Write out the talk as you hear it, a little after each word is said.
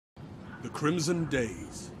The Crimson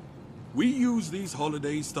Days. We use these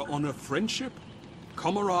holidays to honor friendship,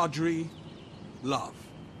 camaraderie, love,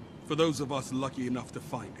 for those of us lucky enough to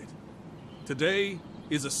find it. Today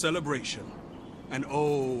is a celebration, and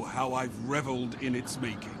oh, how I've reveled in its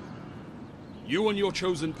making. You and your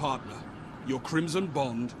chosen partner, your Crimson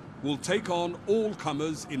Bond, will take on all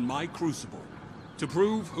comers in my crucible to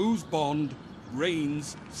prove whose bond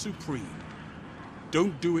reigns supreme.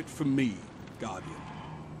 Don't do it for me, Guardian.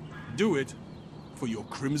 Do it for your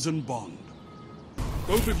Crimson Bond.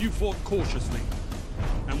 Both of you fought cautiously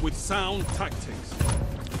and with sound tactics.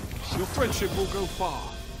 Your friendship will go far.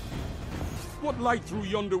 What light through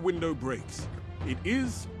yonder window breaks? It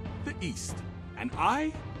is the East, and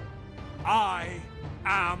I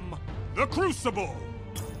am the Crucible!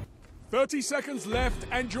 30 seconds left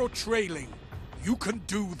and you're trailing. You can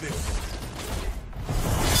do this.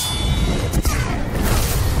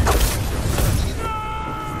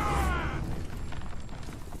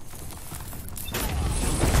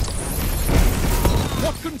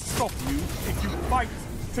 What can stop you if you fight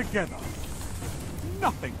together?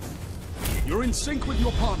 Nothing. You're in sync with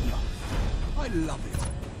your partner. I love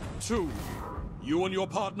it. 2. You and your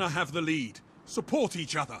partner have the lead. Support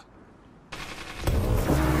each other.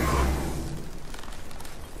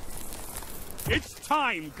 It's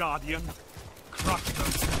time, Guardian. Crush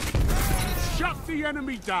them. Shut the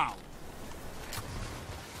enemy down.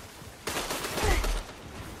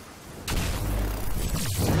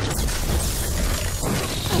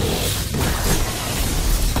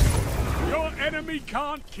 Your enemy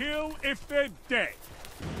can't kill if they're dead.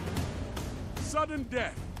 Sudden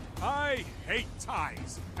death. I hate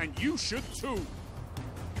ties, and you should too.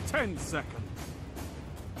 10 seconds.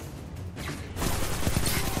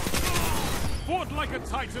 Fought like a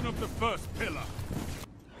titan of the first pillar.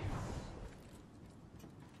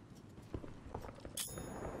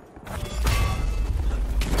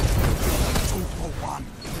 Two for one.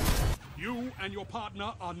 You and your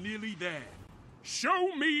partner are nearly there.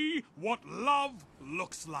 Show me what love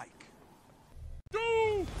looks like.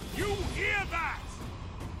 Do you hear that?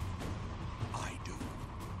 I do.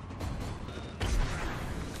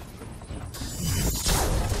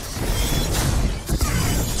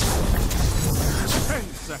 10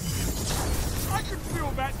 seconds. I can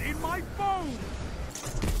feel that in my bones.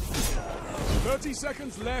 30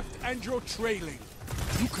 seconds left and you're trailing.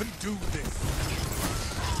 You can do this.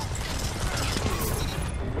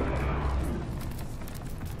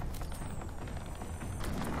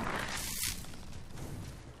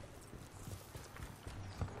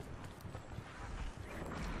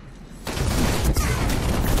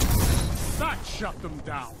 That shut them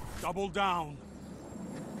down. Double down.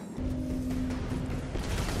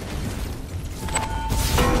 Ah!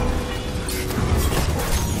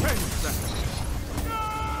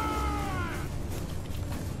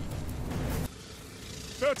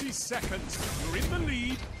 30 seconds. You're in the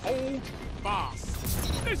lead. Hold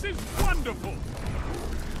fast. This is wonderful.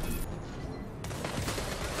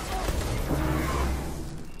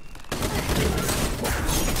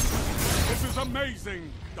 This is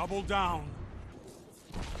amazing. Double down.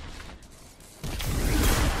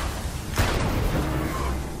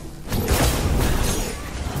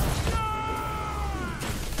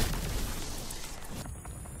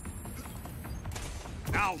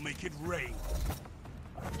 Now make it rain.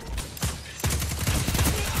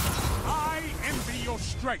 I envy your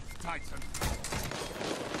strength, Titan.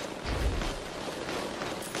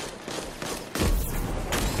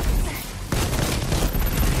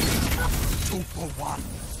 Two for one.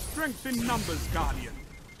 Strength in numbers, Guardian.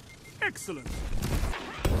 Excellent.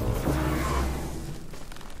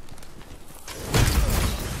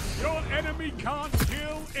 Your enemy can't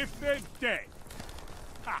kill if they're dead.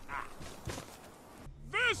 Ha ha.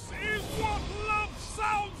 This